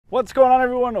What's going on,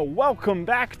 everyone? Welcome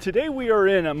back. Today we are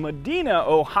in Medina,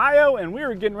 Ohio, and we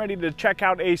are getting ready to check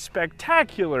out a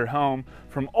spectacular home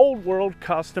from Old World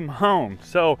Custom Homes.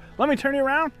 So let me turn you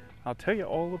around. I'll tell you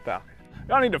all about it.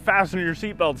 Y'all need to fasten your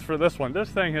seatbelts for this one. This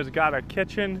thing has got a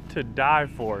kitchen to die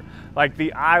for. Like,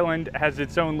 the island has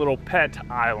its own little pet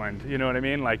island. You know what I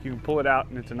mean? Like, you can pull it out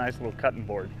and it's a nice little cutting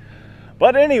board.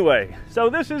 But anyway, so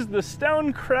this is the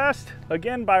Stone Crest,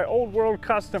 again by Old World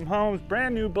Custom Homes,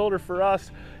 brand new builder for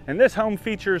us. And this home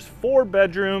features 4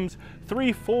 bedrooms,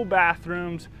 3 full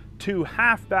bathrooms, 2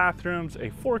 half bathrooms, a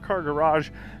 4-car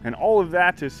garage, and all of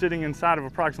that is sitting inside of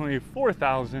approximately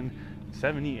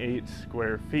 4,078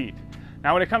 square feet.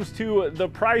 Now, when it comes to the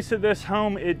price of this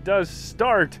home, it does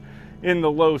start in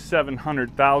the low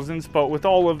 700,000s, but with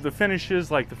all of the finishes,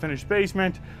 like the finished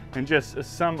basement and just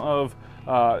some of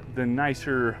the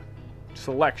nicer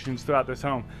selections throughout this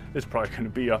home, it's probably going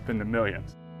to be up in the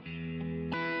millions.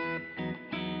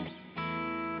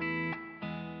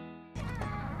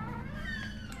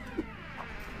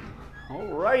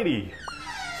 Alrighty,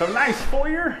 so nice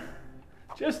foyer.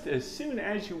 Just as soon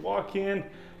as you walk in,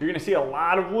 you're gonna see a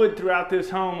lot of wood throughout this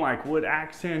home, like wood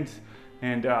accents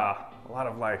and a lot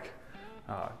of like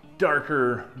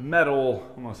darker metal,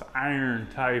 almost iron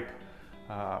type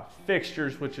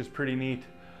fixtures, which is pretty neat.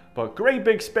 But great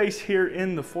big space here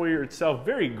in the foyer itself,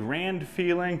 very grand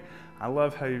feeling. I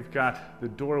love how you've got the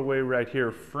doorway right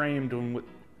here framed with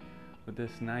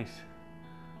this nice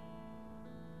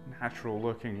natural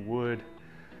looking wood.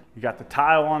 You got the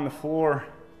tile on the floor,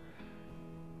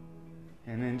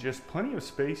 and then just plenty of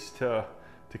space to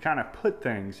kind of put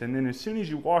things. And then as soon as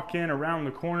you walk in around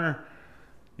the corner,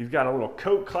 you've got a little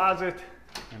coat closet,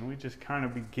 and we just kind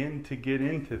of begin to get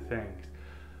into things.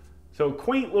 So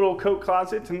quaint little coat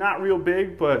closet, not real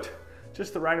big, but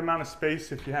just the right amount of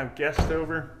space if you have guests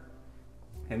over.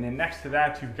 And then next to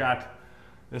that, you've got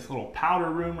this little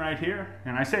powder room right here.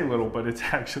 And I say little, but it's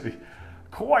actually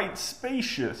quite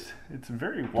spacious. It's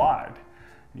very wide.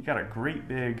 You got a great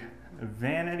big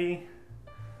vanity,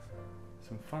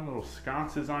 some fun little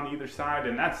sconces on either side,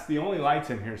 and that's the only lights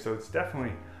in here, so it's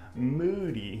definitely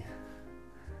moody.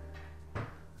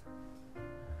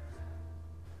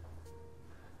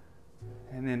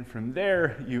 And then from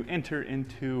there, you enter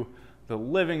into the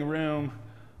living room,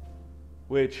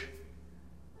 which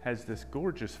has this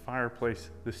gorgeous fireplace.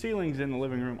 The ceilings in the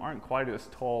living room aren't quite as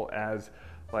tall as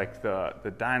like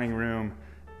the dining room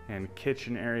and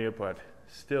kitchen area, but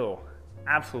still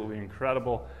absolutely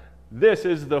incredible. This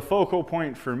is the focal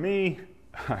point for me.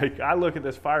 Like, I look at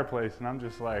this fireplace and I'm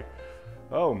just like,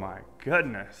 oh my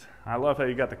goodness. I love how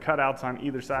you got the cutouts on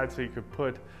either side so you could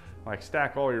put, like,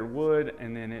 stack all your wood,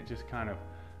 and then it just kind of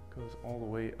goes all the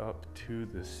way up to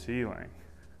the ceiling.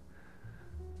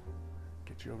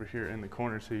 Get you over here in the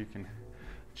corner so you can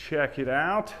check it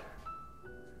out.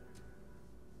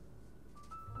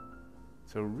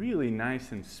 So really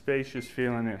nice and spacious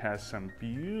feeling. It has some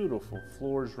beautiful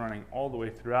floors running all the way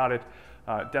throughout it.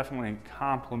 Definitely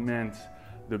complements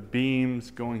the beams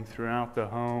going throughout the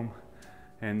home.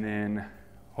 And then,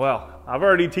 well, I've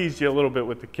already teased you a little bit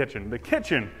with the kitchen. The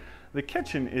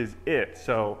kitchen is it.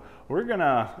 So we're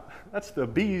gonna, that's the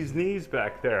bee's knees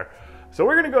back there. So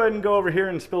we're gonna go ahead and go over here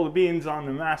and spill the beans on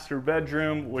the master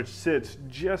bedroom, which sits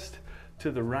just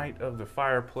to the right of the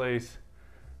fireplace.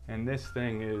 And this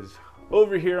thing is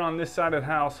over here on this side of the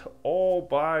house, all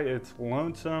by its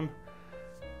lonesome.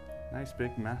 Nice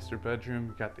big master bedroom.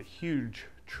 You got the huge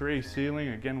tray ceiling,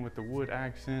 again with the wood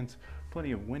accents.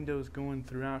 Plenty of windows going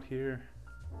throughout here.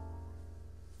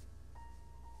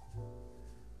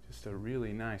 Just a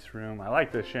really nice room. I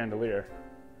like this chandelier.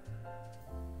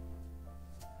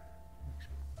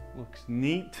 Looks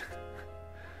neat.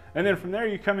 And then from there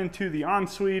you come into the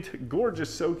ensuite, gorgeous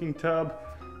soaking tub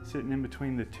sitting in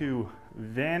between the 2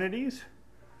 vanities.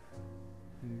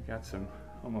 And you've got some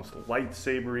almost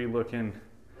lightsabery looking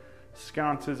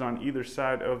sconces on either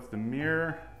side of the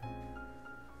mirror.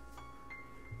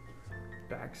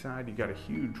 Backside, you got a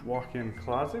huge walk-in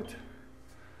closet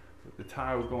with the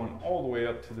tile going all the way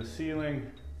up to the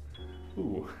ceiling.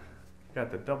 Ooh, you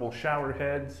got the double shower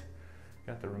heads,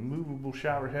 you got the removable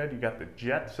shower head, you got the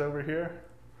jets over here.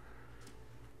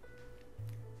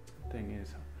 Thing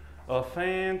is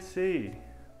fancy.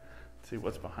 Let's see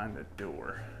what's behind the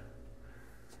door.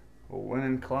 A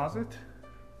linen closet.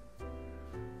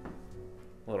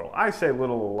 Little, I say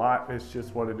little a lot, it's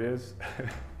just what it is.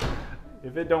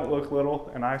 If it don't look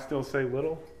little and I still say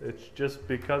little, it's just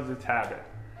because it's habit.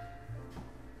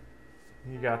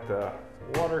 You got the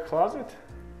water closet.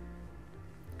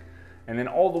 And then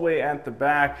all the way at the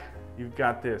back, you've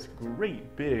got this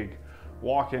great big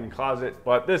walk-in closet,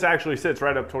 but this actually sits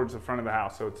right up towards the front of the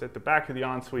house. So it's at the back of the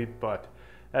ensuite, but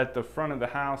at the front of the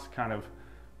house, kind of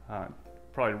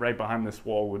probably right behind this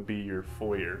wall would be your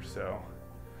foyer. So,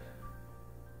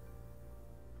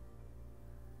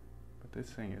 but this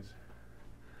thing is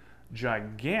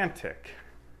gigantic.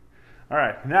 All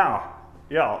right, now,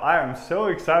 y'all, I am so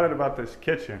excited about this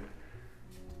kitchen.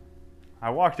 I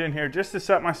walked in here just to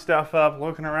set my stuff up,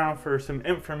 looking around for some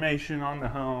information on the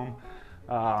home.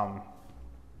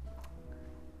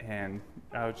 And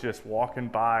I was just walking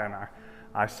by and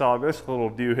I saw this little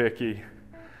doohickey.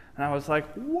 And I was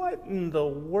like, what in the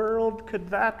world could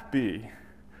that be?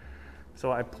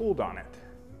 So I pulled on it.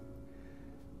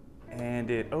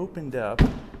 And it opened up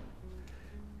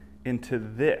into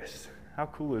this. How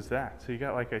cool is that? So you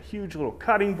got like a huge little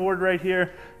cutting board right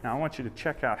here. Now I want you to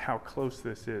check out how close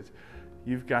this is.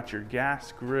 You've got your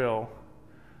gas grill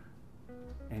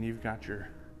and you've got your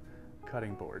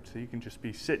cutting board. So you can just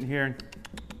be sitting here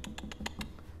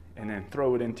and then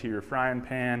throw it into your frying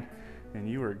pan and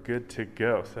you are good to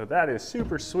go. So that is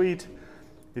super sweet.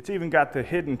 It's even got the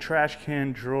hidden trash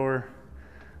can drawer.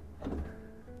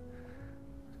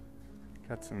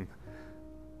 Got some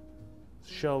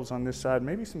shelves on this side,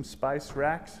 maybe some spice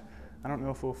racks. I don't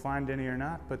know if we'll find any or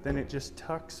not, but then it just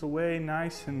tucks away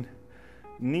nice and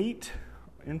neat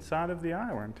inside of the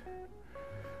island.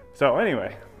 So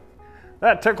anyway,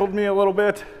 that tickled me a little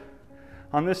bit.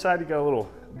 On this side, you got a little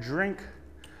drink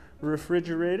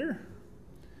refrigerator,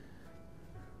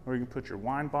 or you can put your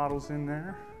wine bottles in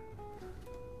there.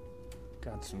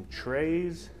 Got some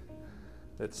trays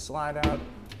that slide out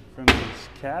from these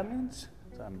cabinets.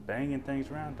 So I'm banging things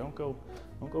around. Don't go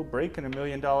breaking $1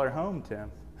 million home,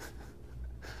 Tim.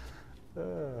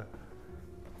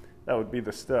 That would be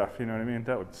the stuff, you know what I mean?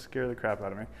 That would scare the crap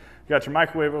out of me. You got your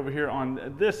microwave over here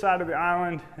on this side of the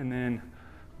island, and then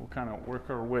we'll kind of work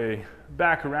our way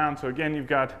back around. So again, you've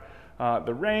got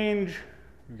the range,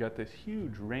 you've got this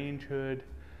huge range hood,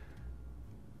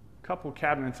 couple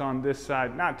cabinets on this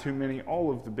side, not too many. All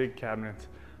of the big cabinets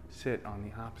sit on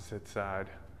the opposite side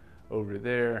over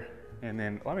there. And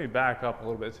then let me back up a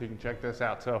little bit so you can check this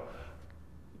out. So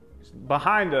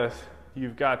behind us,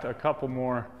 you've got a couple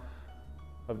more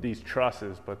of these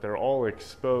trusses, but they're all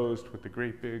exposed with the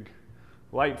great big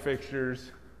light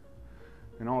fixtures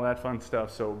and all that fun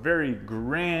stuff. So very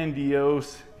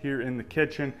grandiose here in the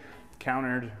kitchen.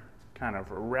 Countered kind of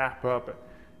wrap up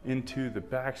into the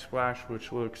backsplash,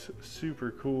 which looks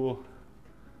super cool.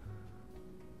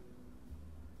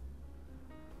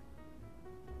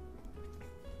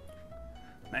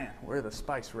 Man, where are the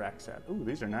spice racks at? Ooh,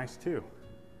 these are nice too.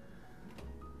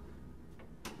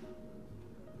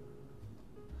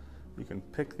 You can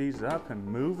pick these up and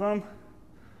move them.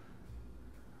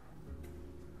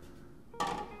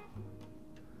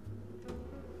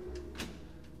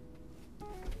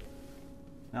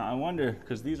 Now I wonder,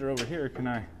 because these are over here, can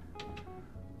I,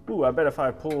 ooh, I bet if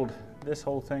I pulled this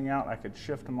whole thing out, I could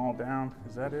shift them all down.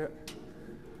 Is that it?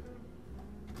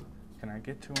 Can I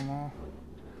get to them all?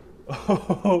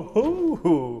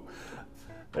 Oh,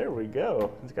 there we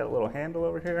go. It's got a little handle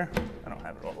over here. I don't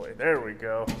have it all the way. There we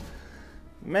go.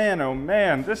 Man, oh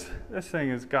man, this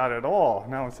thing has got it all.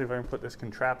 Now let's see if I can put this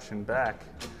contraption back.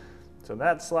 So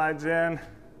that slides in,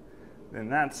 then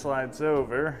that slides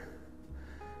over,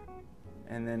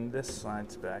 and then this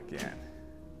slides back in.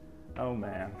 Oh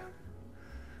man,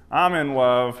 I'm in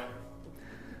love.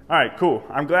 All right, cool.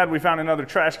 I'm glad we found another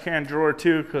trash can drawer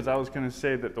too, because I was gonna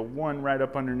say that the one right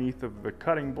up underneath of the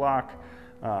cutting block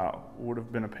would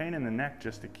have been a pain in the neck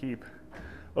just to keep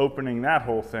opening that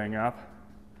whole thing up.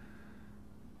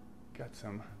 Got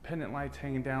some pendant lights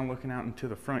hanging down, looking out into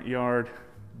the front yard.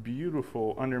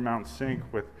 Beautiful undermount sink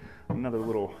with another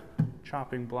little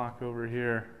chopping block over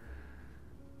here.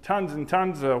 Tons and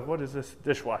tons of, what is this?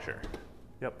 Dishwasher.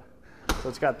 Yep. So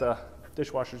it's got the,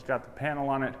 dishwasher's got the panel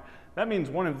on it. That means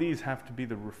one of these have to be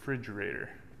the refrigerator.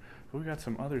 But we got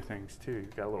some other things too.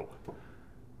 You've got a little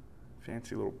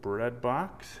fancy little bread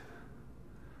box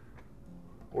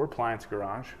or appliance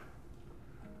garage.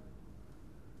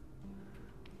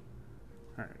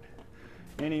 All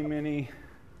right, any mini,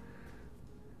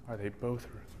 are they both?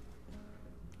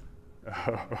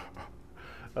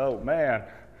 Oh man.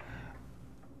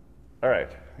 All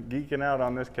right, geeking out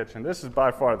on this kitchen. This is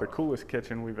by far the coolest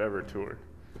kitchen we've ever toured,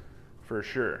 for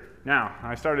sure. Now,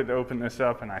 I started to open this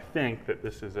up and I think that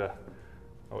this is a,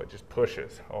 oh, it just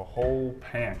pushes a whole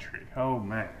pantry. Oh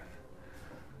man.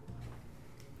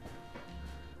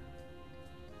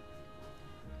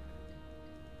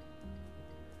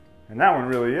 And that one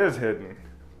really is hidden.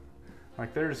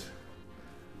 Like there's,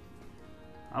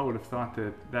 I would have thought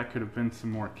that that could have been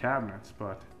some more cabinets,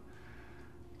 but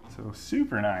So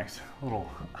super nice. Little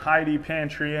Heidi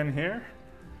pantry in here.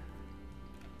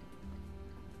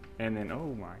 And then,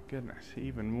 oh my goodness,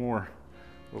 even more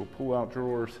little pull-out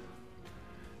drawers.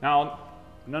 Now,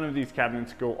 none of these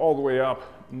cabinets go all the way up,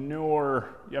 nor,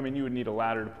 I mean, you would need a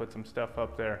ladder to put some stuff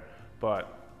up there,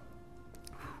 but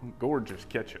gorgeous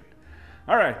kitchen.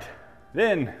 All right,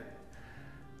 then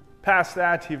past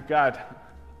that, you've got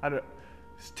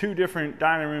two different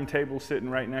dining room tables sitting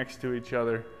right next to each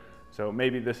other. So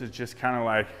maybe this is just kind of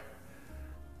like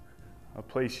a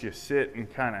place you sit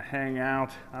and kind of hang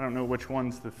out. I don't know which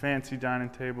one's the fancy dining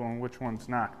table and which one's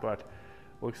not, but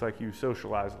looks like you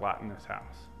socialize a lot in this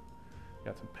house.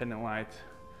 Got some pendant lights,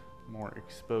 more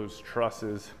exposed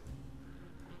trusses.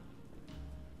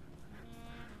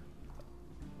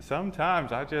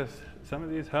 Sometimes some of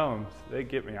these homes, they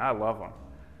get me. I love them.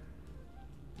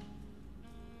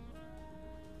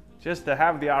 Just to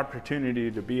have the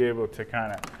opportunity to be able to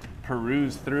kind of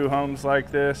peruse through homes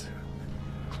like this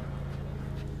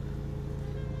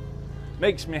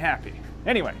makes me happy.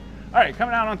 Anyway, all right,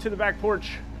 coming out onto the back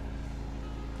porch,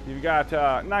 you've got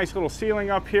a nice little ceiling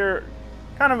up here,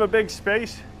 kind of a big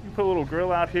space. You put a little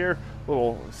grill out here,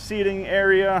 little seating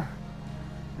area,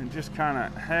 and just kind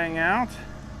of hang out.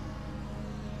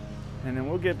 And then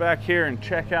we'll get back here and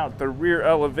check out the rear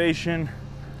elevation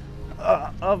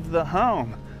of the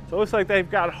home. So it looks like they've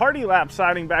got hardy lap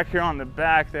siding back here on the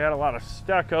back. They had a lot of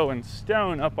stucco and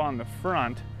stone up on the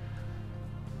front.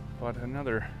 But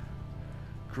another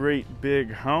great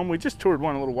big home. We just toured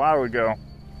one a little while ago.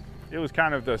 It was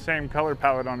kind of the same color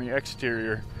palette on the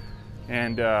exterior.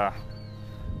 And,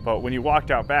 but when you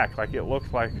walked out back, like it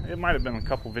looked like, it might have been a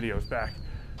couple videos back,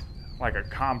 like a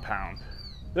compound.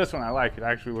 This one I like, it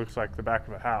actually looks like the back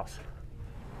of a house.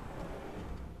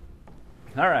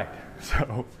 All right,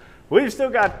 so we've still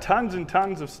got tons and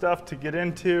tons of stuff to get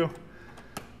into.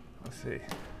 Let's see.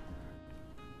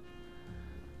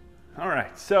 All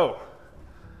right, so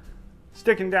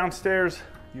sticking downstairs,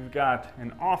 you've got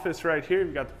an office right here.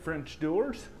 You've got the French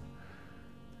doors.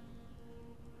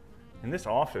 And this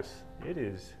office, it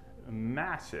is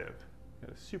massive.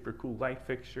 Got a super cool light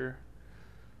fixture.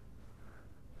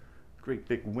 Great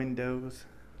big windows.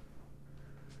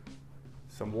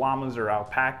 Some llamas or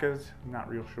alpacas, I'm not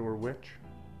real sure which.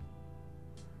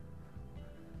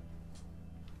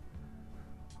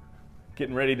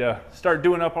 Getting ready to start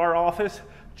doing up our office.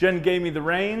 Jen gave me the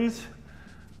reins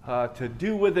to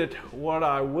do with it what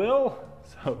I will.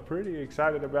 So pretty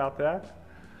excited about that.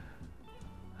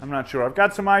 I'm not sure. I've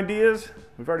got some ideas.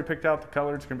 We've already picked out the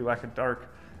color. It's gonna be like a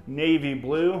dark navy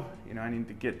blue. You know, I need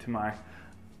to get to my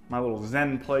little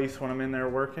zen place when I'm in there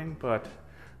working, but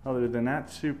other than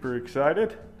that, super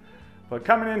excited. But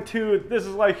coming into, this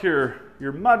is like your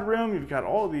mud room. You've got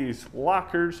all these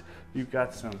lockers. You've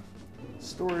got some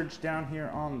storage down here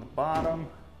on the bottom.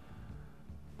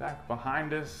 Back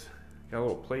behind us, got a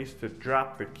little place to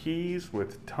drop the keys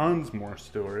with tons more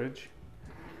storage.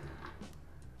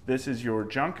 This is your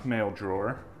junk mail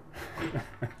drawer.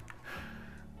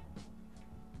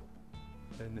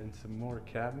 And then some more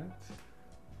cabinets.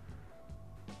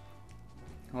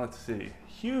 Let's see,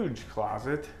 huge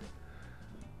closet.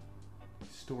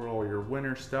 Store all your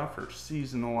winter stuff or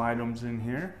seasonal items in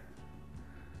here.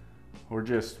 Or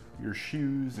just your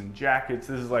shoes and jackets.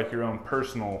 This is like your own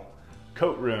personal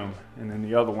coat room. And then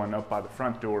the other one up by the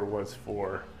front door was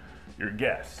for your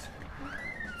guests.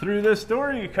 Through this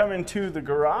door, you come into the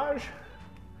garage.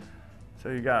 So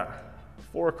you got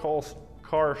 4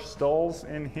 car stalls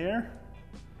in here.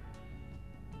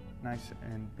 Nice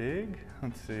and big.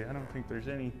 Let's see, I don't think there's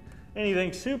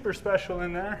anything super special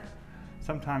in there.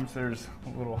 Sometimes there's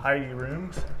little hidey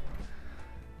rooms.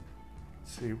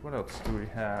 Let's see, what else do we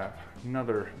have?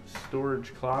 Another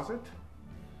storage closet.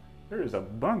 There is a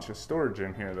bunch of storage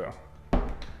in here though.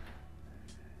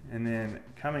 And then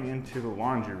coming into the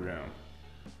laundry room.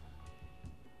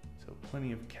 So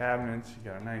plenty of cabinets.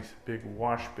 You got a nice big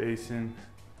wash basin.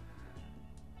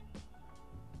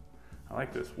 I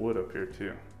like this wood up here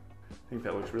too. I think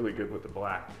that looks really good with the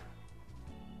black.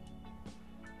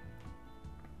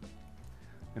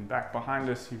 And back behind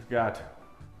us, you've got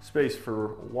space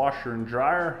for washer and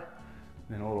dryer,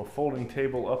 and a little folding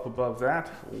table up above that.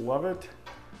 Love it.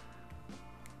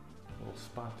 A little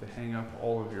spot to hang up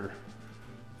all of your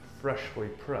freshly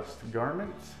pressed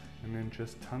garments, and then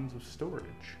just tons of storage.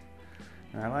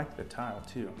 And I like the tile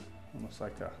too, almost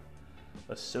like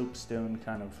a soapstone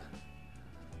kind of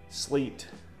slate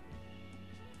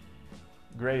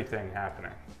gray thing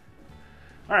happening.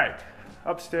 All right,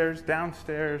 upstairs,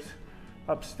 downstairs,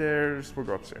 upstairs. We'll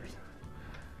go upstairs.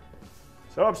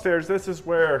 So upstairs, this is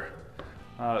where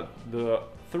the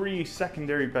 3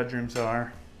 secondary bedrooms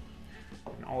are.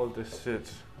 And all of this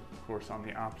sits, of course, on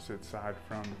the opposite side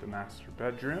from the master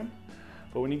bedroom.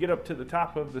 But when you get up to the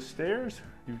top of the stairs,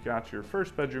 you've got your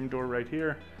first bedroom door right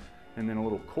here, and then a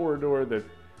little corridor that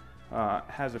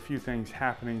has a few things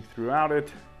happening throughout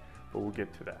it, but we'll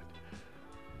get to that.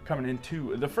 Coming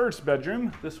into the first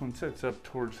bedroom, this one sits up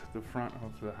towards the front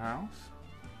of the house.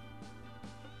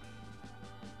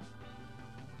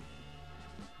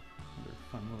 Another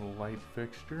fun little light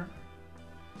fixture.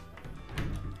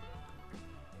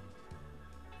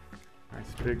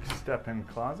 Nice big step-in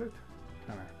closet.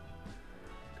 Kind of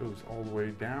goes all the way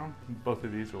down. Both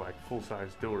of these are like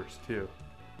full-size doors too.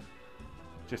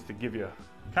 Just to give you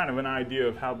kind of an idea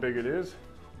of how big it is.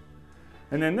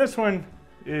 And then this one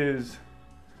is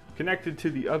connected to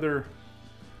the other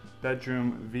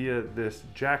bedroom via this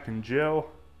Jack and Jill.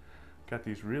 Got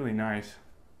these really nice,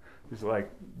 these are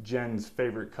like Jen's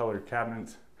favorite colored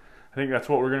cabinets. I think that's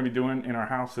what we're gonna be doing in our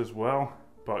house as well,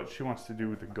 but she wants to do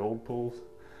with the gold pulls.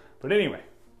 But anyway,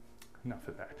 enough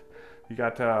of that. You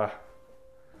got a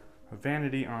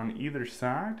vanity on either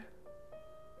side.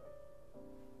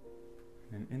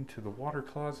 And into the water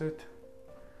closet,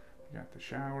 you got the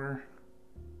shower.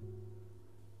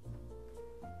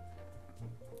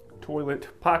 Toilet,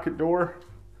 pocket door,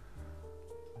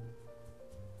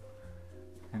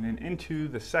 and then into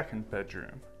the second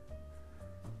bedroom.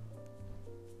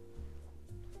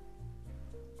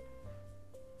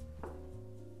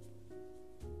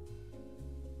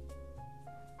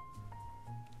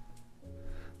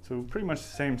 So pretty much the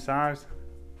same size.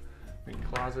 The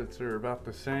closets are about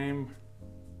the same.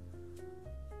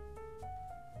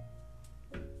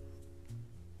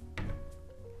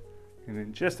 And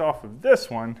then just off of this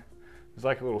one, there's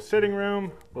like a little sitting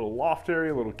room, a little loft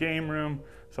area, a little game room,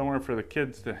 somewhere for the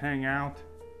kids to hang out.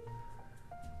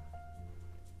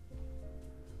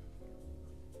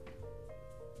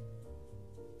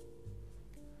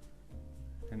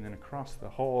 And then across the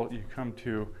hall you come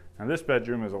to, now this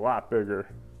bedroom is a lot bigger.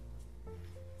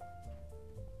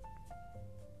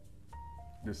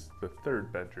 This is the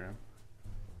third bedroom.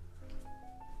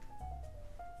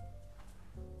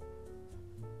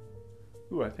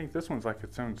 Ooh, I think this one's like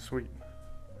its own suite.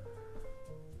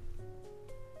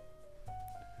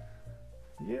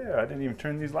 Yeah, I didn't even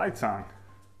turn these lights on.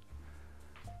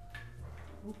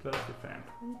 Oop, that's the fan.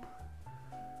 Oop.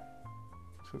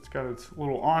 So it's got its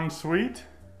little ensuite.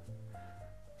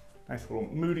 Nice little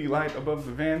moody light above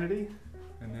the vanity.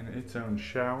 And then its own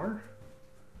shower.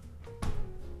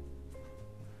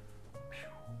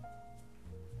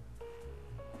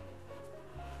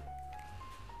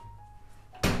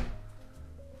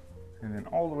 And then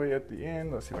all the way at the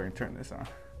end, let's see if I can turn this on,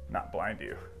 not blind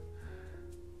you,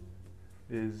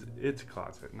 is its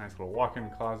closet. Nice little walk-in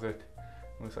closet.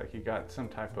 Looks like you got some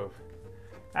type of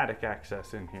attic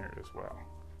access in here as well.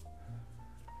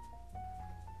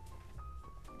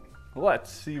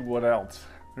 Let's see what else.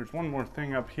 There's one more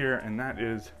thing up here, and that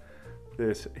is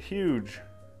this huge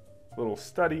little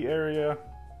study area.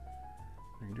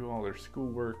 They can do all their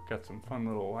schoolwork, got some fun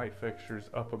little light fixtures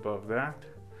up above that.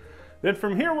 Then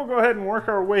from here, we'll go ahead and work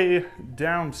our way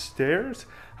downstairs.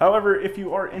 However, if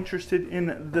you are interested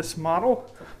in this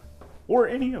model or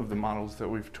any of the models that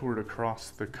we've toured across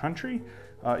the country,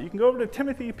 you can go over to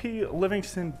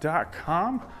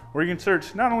timothyplivingston.com, where you can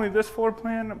search not only this floor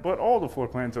plan, but all the floor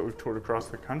plans that we've toured across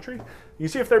the country. You can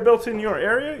see if they're built in your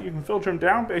area. You can filter them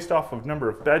down based off of number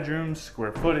of bedrooms,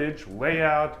 square footage,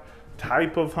 layout,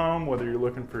 type of home, whether you're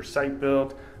looking for site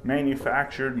built,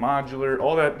 manufactured, modular,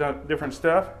 all that different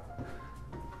stuff.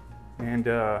 And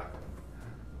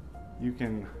you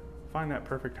can find that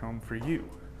perfect home for you.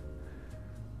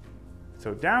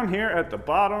 So down here at the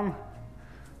bottom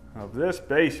of this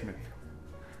basement,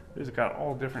 it's got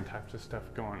all different types of stuff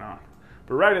going on.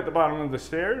 But right at the bottom of the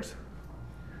stairs,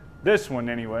 this one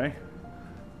anyway,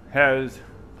 has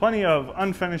plenty of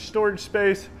unfinished storage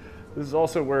space. This is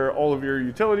also where all of your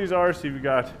utilities are. So you've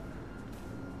got,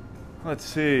 let's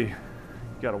see,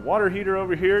 you've got a water heater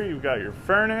over here, you've got your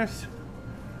furnace.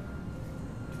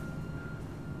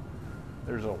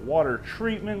 There's a water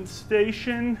treatment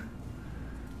station,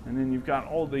 and then you've got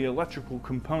all the electrical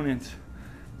components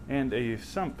and a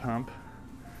sump pump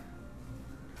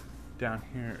down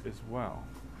here as well.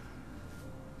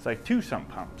 It's like 2 sump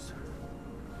pumps.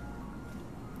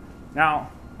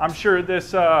 Now, I'm sure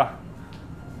this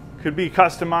could be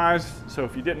customized, so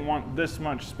if you didn't want this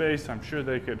much space, I'm sure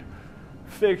they could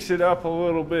fix it up a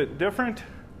little bit different.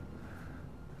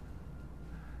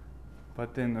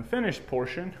 But then the finished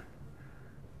portion,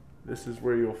 this is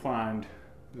where you'll find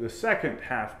the second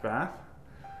half bath,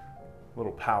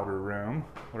 little powder room,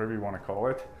 whatever you want to call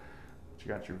it. But you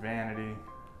got your vanity,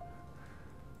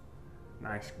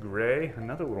 Nice gray,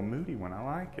 another little moody one. I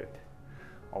like it.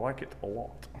 I like it a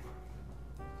lot.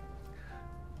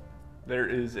 There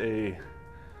is a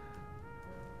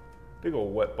big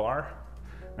old wet bar.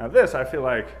 Now this, I feel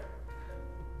like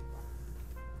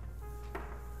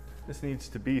this needs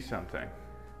to be something.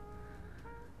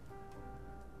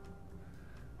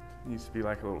 It needs to be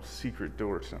like a little secret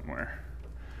door somewhere,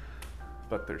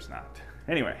 but there's not.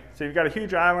 Anyway, so you've got a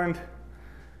huge island,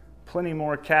 plenty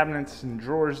more cabinets and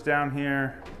drawers down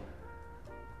here.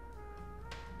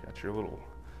 Got your little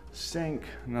sink,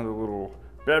 another little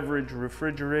beverage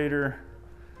refrigerator,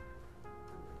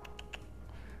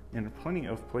 and plenty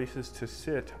of places to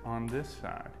sit on this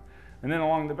side. And then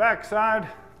along the back side,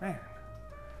 man,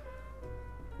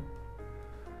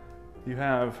 you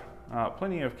have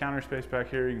plenty of counter space back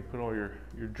here. You can put all your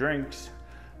drinks,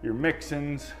 your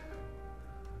mix-ins,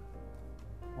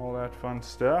 all that fun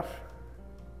stuff.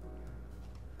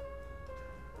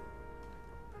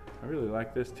 I really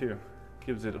like this too.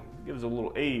 Gives a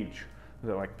little age. Is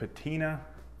that like patina?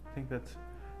 I think that's,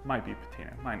 might be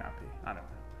patina, might not be, I don't know.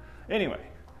 Anyway,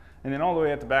 and then all the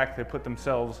way at the back, they put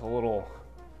themselves a little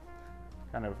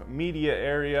kind of media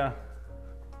area.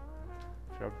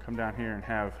 So I'll come down here and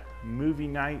have movie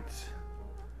nights.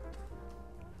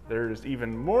 There's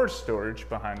even more storage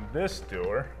behind this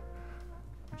door,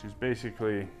 which is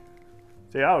basically,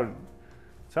 see,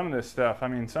 some of this stuff, I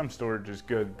mean, some storage is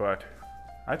good, but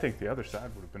I think the other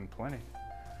side would have been plenty.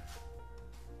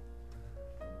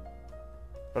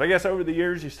 But I guess over the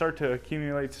years, you start to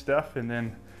accumulate stuff, and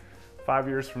then 5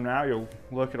 years from now, you'll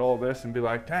look at all this and be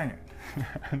like, dang it,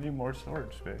 I need more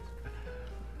storage space.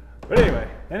 But anyway,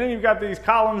 and then you've got these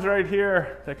columns right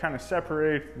here that kind of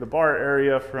separate the bar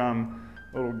area from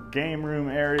a little game room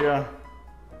area,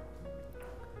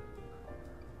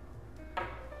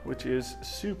 which is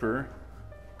super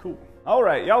cool. All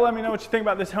right, y'all let me know what you think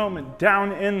about this home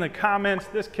down in the comments.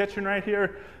 This kitchen right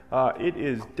here, it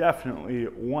is definitely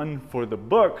one for the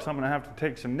books. I'm gonna have to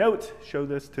take some notes, show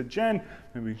this to Jen.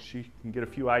 Maybe she can get a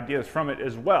few ideas from it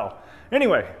as well.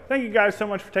 Anyway, thank you guys so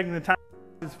much for taking the time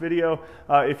for this video.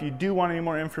 If you do want any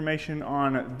more information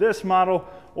on this model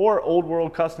or Old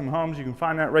World Custom Homes, you can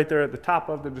find that right there at the top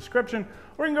of the description,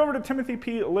 or you can go over to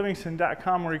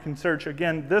timothyplivingston.com where you can search,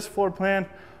 again, this floor plan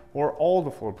or all the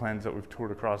floor plans that we've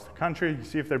toured across the country. You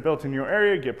see if they're built in your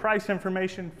area, get price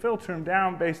information, filter them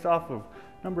down based off of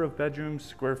number of bedrooms,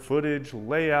 square footage,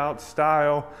 layout,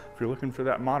 style. If you're looking for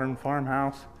that modern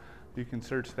farmhouse, you can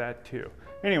search that too.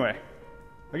 Anyway,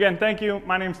 again, thank you.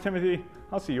 My name's Timothy.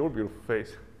 I'll see your beautiful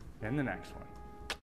face in the next one.